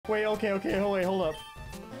Wait, okay, wait, hold up.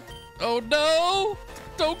 Oh no!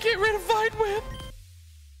 Don't get rid of Vine Whip!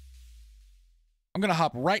 I'm gonna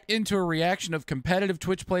hop right into a reaction of competitive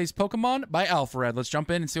Twitch plays Pokemon by Alpharad. Let's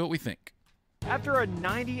jump in and see what we think. After a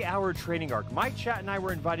 90-hour training arc, my chat and I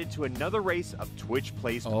were invited to another race of Twitch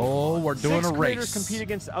Plays Pokemon. Oh, we're doing a race. 6 creators compete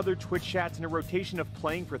against other Twitch chats in a rotation of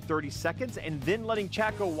playing for 30 seconds and then letting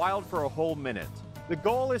chat go wild for a whole minute. The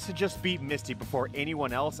goal is to just beat Misty before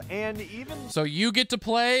anyone else, and even... So you get to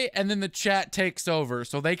play, and then the chat takes over,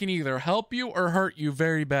 so they can either help you or hurt you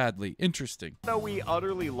very badly. Interesting. Though we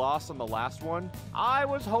utterly lost on the last one, I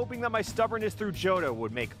was hoping that my stubbornness through Johto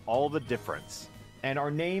would make all the difference. And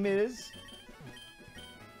our name is...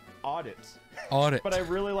 Audit. Audit. But I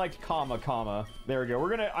really liked comma. There we go.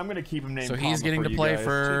 I'm gonna keep him named. So he's getting to play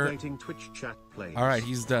for. Twitch chat plays. All right,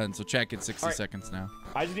 he's done. So chat gets 60 seconds now.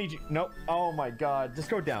 I just need you. Nope. Oh my God.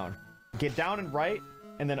 Just go down. Get down and right,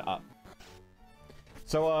 and then up.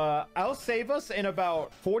 So I'll save us in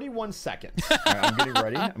about 41 seconds. All right,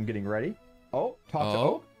 I'm getting ready. Oh,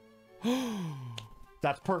 talk to Oak.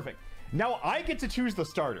 That's perfect. Now I get to choose the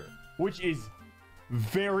starter, which is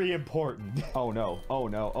very important. Oh no.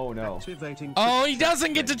 Activating Oh, he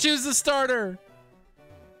doesn't get to choose the starter.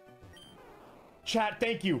 Chat,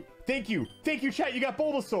 thank you, chat. You got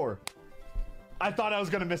Bulbasaur. I thought I was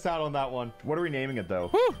gonna miss out on that one. What are we naming it though?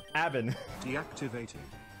 Whew. Abin. Deactivating.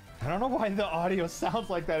 I don't know why the audio sounds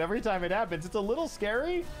like that every time it happens. It's a little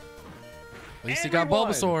scary. At least he got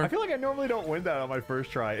Bulbasaur. I feel like I normally don't win that on my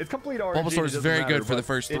first try. It's complete RNG. Bulbasaur is very good for the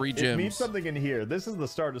first 3 gyms. It means something in here. This is the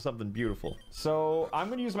start of something beautiful. So I'm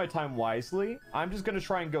going to use my time wisely. I'm just going to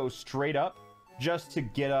try and go straight up just to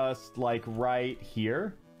get us like right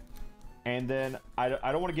here. And then I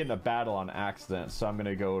don't want to get in a battle on accident. So I'm going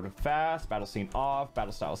to go to fast, battle scene off,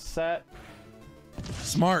 battle style set.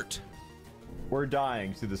 Smart. We're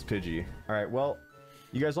dying to this Pidgey. All right, well,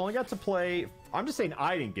 you guys only got to play. I'm just saying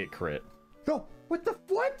I didn't get crit. No, what?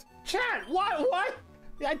 Chat, what?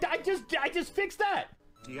 I just fixed that.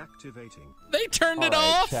 Deactivating. They turned it All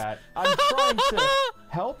right, off. Chat. I'm trying to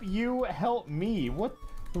help you help me. What?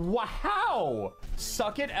 How?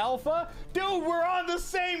 Suck it, Alpha? Dude, we're on the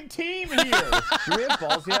same team here. Do we have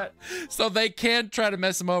balls yet? So they can try to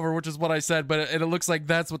mess him over, which is what I said, but it looks like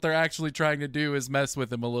that's what they're actually trying to do is mess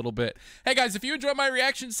with him a little bit. Hey guys, if you enjoy my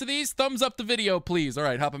reactions to these, thumbs up the video, please. All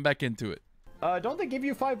right, hopping back into it. Don't they give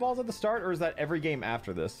you 5 balls at the start, or is that every game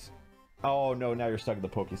after this? Oh no, now you're stuck at the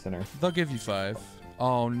Poke Center. They'll give you 5.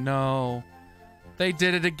 Oh no. They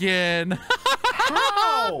did it again.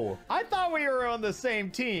 How? I thought we were on the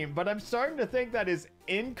same team, but I'm starting to think that is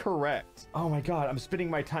incorrect. Oh my God, I'm spending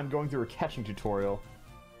my time going through a catching tutorial.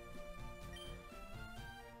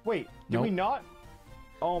 Wait, did we not?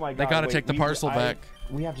 Oh my God. They gotta take the parcel back.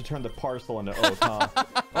 We have to turn the parcel into oak, huh?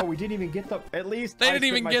 Oh, we didn't even get the... At least they didn't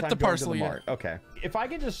even get the parcel yet. Okay. If I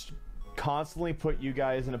can just constantly put you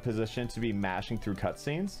guys in a position to be mashing through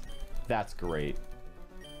cutscenes, that's great.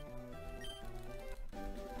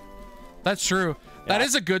 That's true. Yeah. That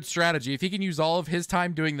is a good strategy. If he can use all of his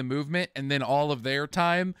time doing the movement and then all of their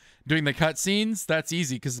time doing the cutscenes, that's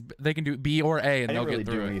easy because they can do B or A and they'll get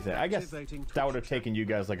through anything. I guess that would have taken you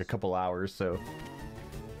guys like a couple hours, so...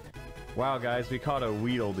 Wow, guys, we caught a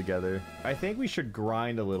Weedle together. I think we should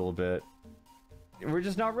grind a little bit. We're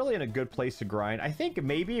just not really in a good place to grind. I think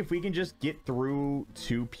maybe if we can just get through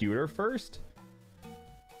to Pewter first,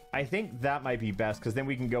 I think that might be best, because then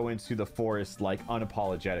we can go into the forest, like,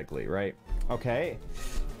 unapologetically, right? Okay.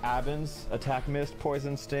 Abin's, Attack Mist,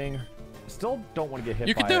 Poison Sting. Still don't want to get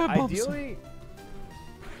hit by it. Ideally...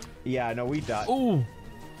 Yeah, no, we died. Ooh.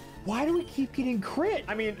 Why do we keep getting crit?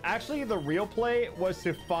 I mean, actually, the real play was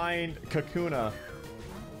to find Kakuna.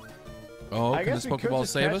 Oh, I can guess this we could Pokeball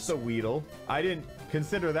just save catch us? the Weedle. I didn't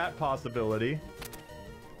consider that possibility.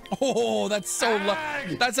 Oh, that's so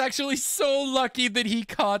lucky. That's actually so lucky that he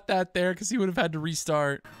caught that there because he would have had to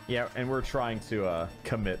restart. Yeah, and we're trying to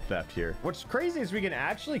commit theft here. What's crazy is we can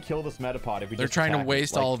actually kill this Metapod if we They're just trying to attack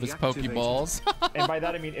waste it, like, all of his Pokeballs. And by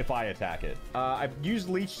that, I mean if I attack it. I've used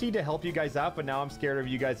Leech Seed to help you guys out, but now I'm scared of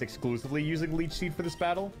you guys exclusively using Leech Seed for this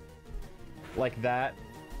battle. Like that.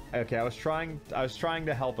 Okay, I was trying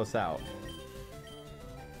to help us out.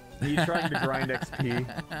 Me trying to grind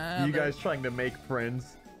XP. You guys trying to make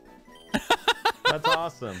friends. That's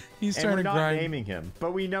awesome. He's and trying we're to not grind. naming him,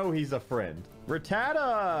 but we know he's a friend.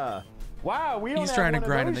 Rattata! Wow, we don't He's have trying one to of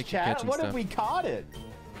grind and those, they keep chat. catching What stuff. if we caught it?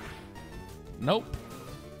 Nope.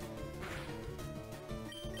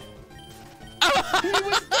 He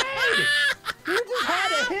was dead! We just had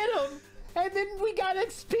to hit him, and then we got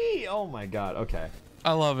XP! Oh my god, okay.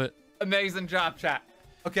 I love it. Amazing job, chat.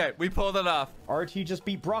 Okay, we pulled it off. RT just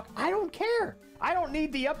beat Brock. I don't care. I don't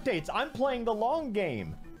need the updates. I'm playing the long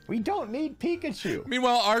game. We don't need Pikachu.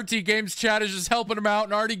 Meanwhile, RT Games chat is just helping him out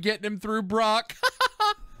and already getting him through Brock.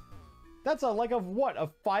 That's like a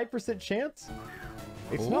 5% chance?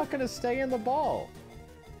 It's not gonna stay in the ball.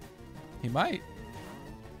 He might.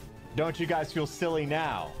 Don't you guys feel silly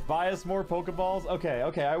now? Buy us more Pokeballs?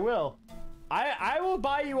 Okay, I will. I will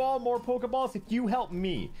buy you all more Pokeballs if you help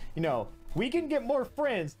me. You know, we can get more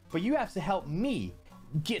friends, but you have to help me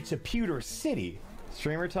get to Pewter City.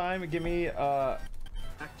 Streamer time, give me,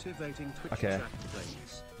 Activating Twitch okay. chat,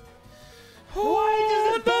 please.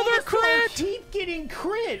 Why does another crit? keep getting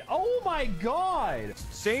crit? Oh my god!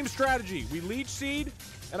 Same strategy. We leech seed,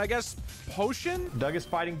 and I guess potion? Doug is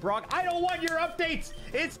fighting Brock. I don't want your updates!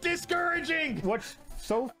 It's discouraging! What's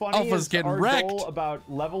so funny Alpha's is getting our wrecked. goal about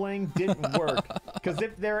leveling didn't work. Because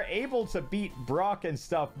if they're able to beat Brock and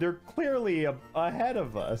stuff, they're clearly ahead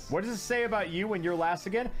of us. What does it say about you when you're last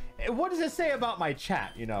again? What does it say about my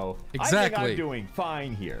chat, you know? Exactly. I think I'm doing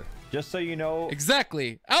fine here. Just so you know.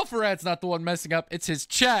 Exactly. Alpharad's not the one messing up. It's his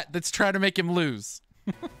chat that's trying to make him lose.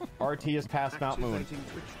 RT is past Mount Moon. Activating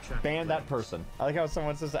Twitch chat, Ban that person. I like how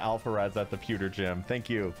someone says Alpharad's at the Pewter Gym. Thank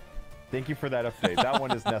you. Thank you for that update. That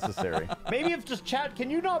one is necessary. Maybe if just chat, can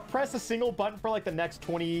you not press a single button for like the next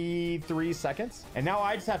 23 seconds? And now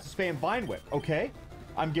I just have to spam Vine Whip. Okay.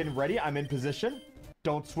 I'm getting ready. I'm in position.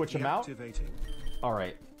 Don't switch them out. Deactivating. All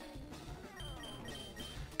right.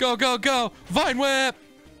 Go, go, go. Vine Whip.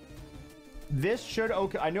 This should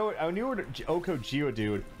Oko. I knew it Oko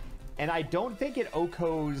Geodude, and I don't think it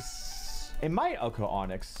Oko's. It might Oko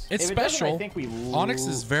Onyx. It's If it doesn't, special. I think we Onyx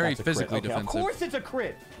is very That's a crit. physically Okay, defensive. Of course it's a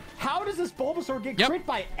crit. How does this Bulbasaur get Yep. crit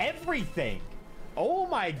by everything? Oh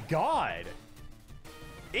my god.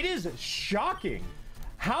 It is shocking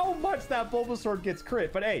how much that Bulbasaur gets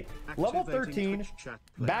crit. But hey, level Activating 13, Twitch chat,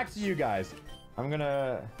 back to please. you guys. I'm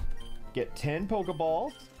gonna get 10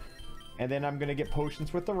 Pokeballs, and then I'm gonna get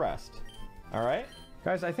potions with the rest. All right,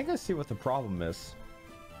 guys, I think I see what the problem is.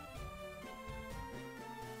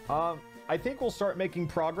 I think we'll start making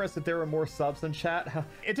progress if there are more subs in chat.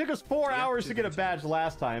 It took us 4 hours to get a badge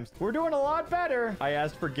last time. We're doing a lot better. I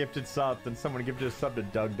asked for gifted subs, and someone gifted a sub to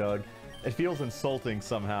Doug. It feels insulting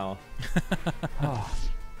somehow.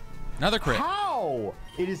 Another crit. How?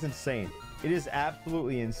 It is insane. It is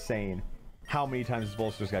absolutely insane how many times this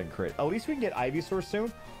Bulbasaur's gotten crit. At least we can get Ivysaur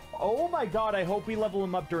soon. Oh my god, I hope we level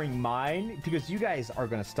him up during mine, because you guys are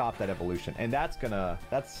going to stop that evolution. And I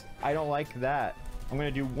don't like that. I'm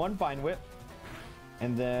going to do one Vine Whip,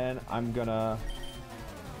 and then I'm going to...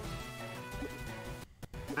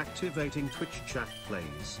 Activating Twitch chat,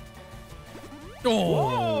 please. Oh,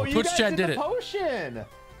 Whoa, you Twitch guys chat did the it. potion.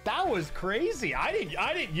 That was crazy. I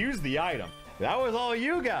didn't use the item. That was all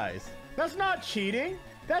you guys. That's not cheating.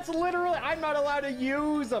 That's literally, I'm not allowed to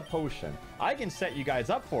use a potion. I can set you guys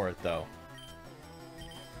up for it though.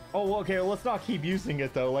 Oh, okay, well, let's not keep using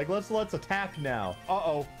it though. Like, let's attack now.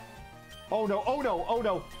 Uh-oh. Oh no, oh no, oh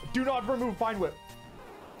no. Do not remove Vine Whip.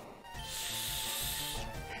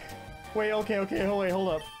 Wait, okay, wait, hold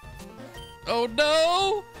up. Oh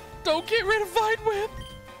no! Don't get rid of Vine Whip.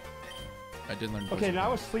 I did learn. Okay,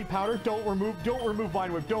 now with Sleep Powder, don't remove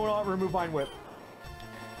Vine Whip. Do not remove Vine Whip.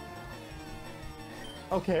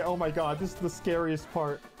 Okay, oh my god, this is the scariest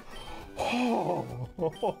part.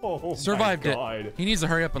 Oh, Survived my it. God. He needs to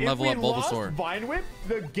hurry up and level up If we Bulbasaur. lost Vine Whip,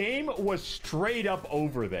 the game was straight up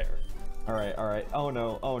over there. All right. Oh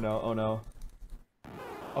no.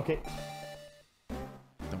 Okay,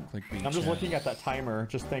 Don't click B. I'm just chat. looking at that timer,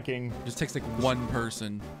 just thinking, Just takes like one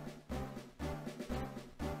person.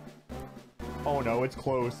 oh no, it's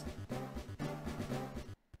close.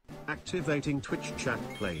 Activating Twitch chat,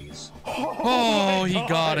 please. Oh, he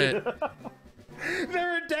got it.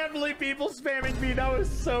 There are definitely people spamming me. That was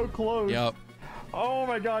so close. Yep. Oh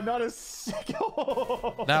my god, not a second.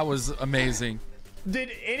 That was amazing.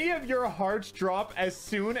 Did any of your hearts drop as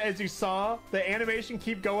soon as you saw the animation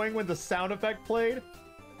keep going when the sound effect played?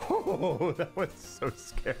 Oh, that was so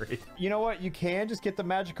scary. You know what? You can just get the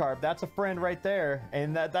Magikarp. That's a friend right there,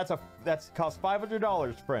 and that's cost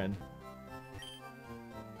 $500, friend.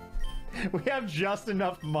 We have just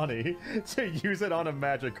enough money to use it on a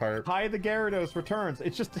Magikarp. Hi, the Gyarados returns.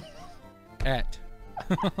 It's just At.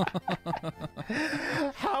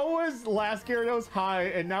 how was last Gyarados high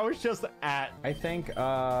and now it's just at? I think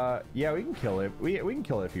yeah, we can kill it. We can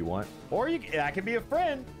kill it if you want. Or that could be a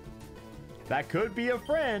friend. That could be a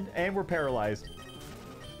friend, and we're paralyzed.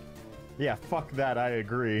 Yeah, fuck that, I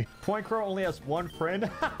agree. Point Crow only has one friend.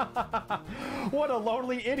 What a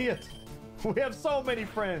lonely idiot. We have so many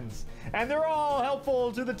friends, and they're all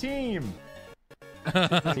helpful to the team.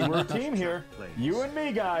 See, we're a team here. You and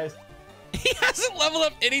me, guys. He He hasn't leveled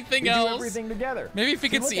up anything We else. do everything together. Maybe if he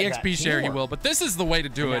gets look the at that XP share, he teamwork. will. But this is the way to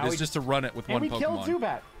do And it, now is we- just to run it with And one we killed Pokemon.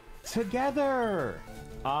 Zubat together.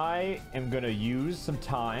 I am gonna use some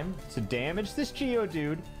time to damage this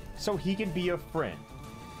Geodude so he can be a friend.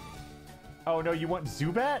 Oh no, you want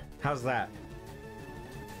Zubat? How's that?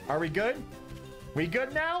 Are we good? We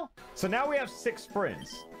good now? So now we have 6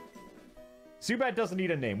 friends. Zubat doesn't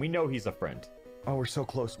need a name. We know he's a friend. Oh, we're so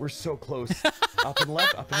close. We're so close. Up and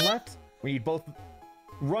left, up and left. We need both.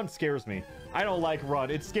 Run scares me. I don't like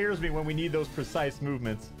run. It scares me when we need those precise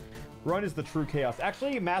movements. Run is the true chaos.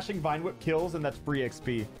 Actually, mashing Vine Whip kills, and that's free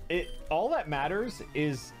XP. All that matters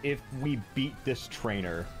is if we beat this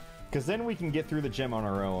trainer, because then we can get through the gym on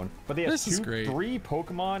our own. But they have This is great. 3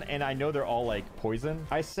 Pokemon, and I know they're all like poison.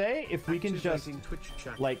 I say if we can just Activating Twitch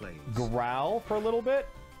chat like plays. growl for a little bit.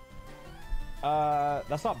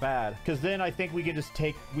 That's not bad, because then I think we can just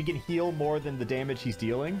we can heal more than the damage he's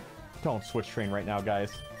dealing. Don't switch train right now,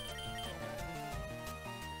 guys.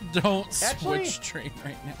 Don't Actually- switch train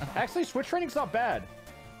right now. Actually, switch training's not bad.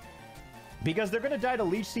 Because they're gonna die to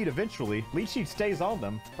Leech Seed eventually. Leech Seed stays on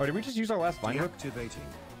them. Or did we just use our last Vine Whip? Deactivating.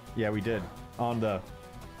 Yeah, we did. On the...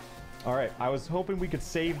 Alright, I was hoping we could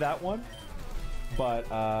save that one. But,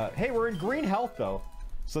 hey, we're in green health, though.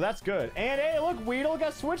 So that's good. And, hey, look, Weedle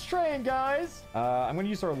got switch train, guys! I'm gonna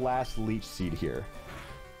use our last Leech Seed here.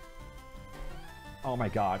 Oh my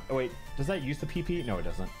god. Oh, wait. Does that use the PP? No, it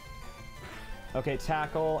doesn't. Okay,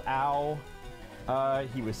 tackle. Ow.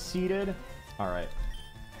 He was seated. Alright.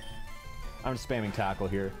 I'm spamming tackle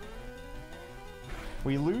here.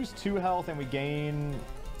 We lose 2 health and we gain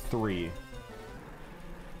 3.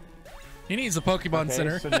 He needs a Pokemon Okay,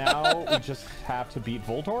 Center. so now we just have to beat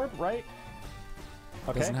Voltorb, right?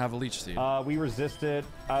 Okay. Doesn't have a Leech Seed. We resisted.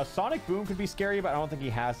 Sonic Boom could be scary, but I don't think he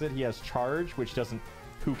has it. He has Charge, which doesn't...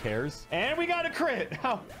 Who cares? And we got a crit!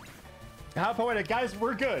 How poetic. Guys,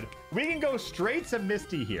 we're good. We can go straight to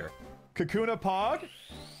Misty here. Kakuna Pog.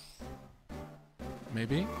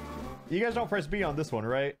 Maybe. You guys don't press B on this one,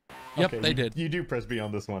 right? Yep, Okay, they did. You do press B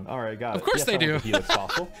on this one. All right, got it. Of course Yes, they I want do. the Helix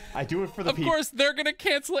Fossil. I do it for the Of course, they're gonna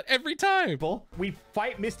cancel it every time. people. We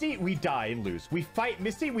fight Misty, we die and lose. We fight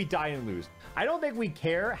Misty, we die and lose. I don't think we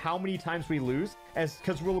care how many times we lose,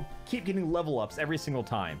 because we'll keep getting level ups every single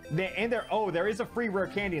time. And there is a free rare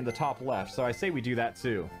candy in the top left, so I say we do that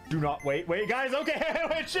too. Do not wait, guys. Okay,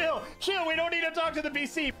 wait, chill. We don't need to talk to the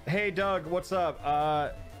BC. Hey, Doug, what's up?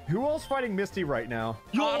 Who else fighting Misty right now?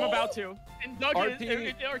 I'm about to. And Doug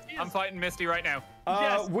RP. I'm fighting Misty right now.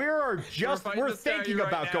 We're We're thinking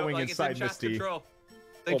about going inside Misty. They Oh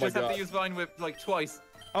just my have God. to use Vine Whip like twice.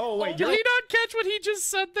 Oh wait, Did you're he not catch what he just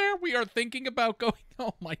said there? We are thinking about going.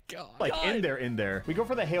 Oh my god. like in there. We go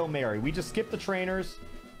for the Hail Mary. We just skip the trainers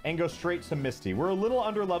and go straight to Misty. We're a little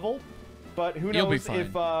underleveled, but who You'll be knows fine.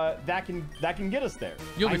 if that can get us there.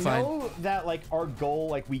 You'll be fine. I know that like our goal,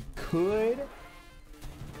 like we could.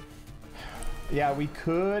 Yeah, we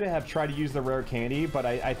could have tried to use the rare candy, but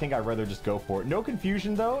I think I'd rather just go for it. No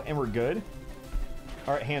confusion though, and we're good.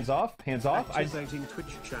 All right, hands off. Activating Twitch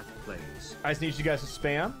chat plays. I just need you guys to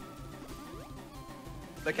spam.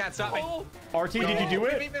 They can't stop me. Oh, RT, did you do We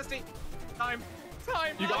it? beat Misty. time.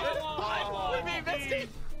 You got it? We beat Misty.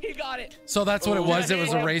 He got it. So that's what it was. It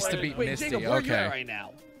was a Wait, race to beat wait, Misty. Jacob, where you at Okay. right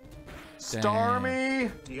now?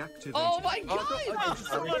 Starmie. Deactivating. Oh my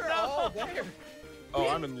god! Oh,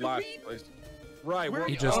 I'm in last place. Right.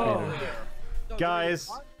 He just beat her. Guys,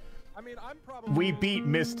 I mean, I'm probably. we beat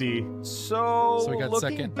Misty. So we got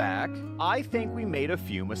looking second. back, I think we made a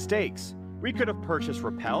few mistakes. We could have purchased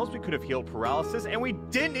repels, we could have healed paralysis, and we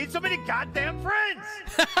didn't need so many goddamn friends!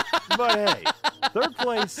 But hey, third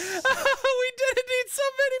place, We didn't need so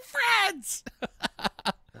many friends.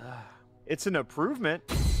 it's an improvement.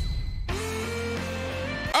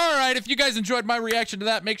 All right, if you guys enjoyed my reaction to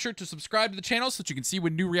that, make sure to subscribe to the channel so that you can see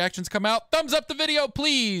when new reactions come out. Thumbs up the video,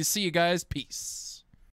 please. See you guys. Peace.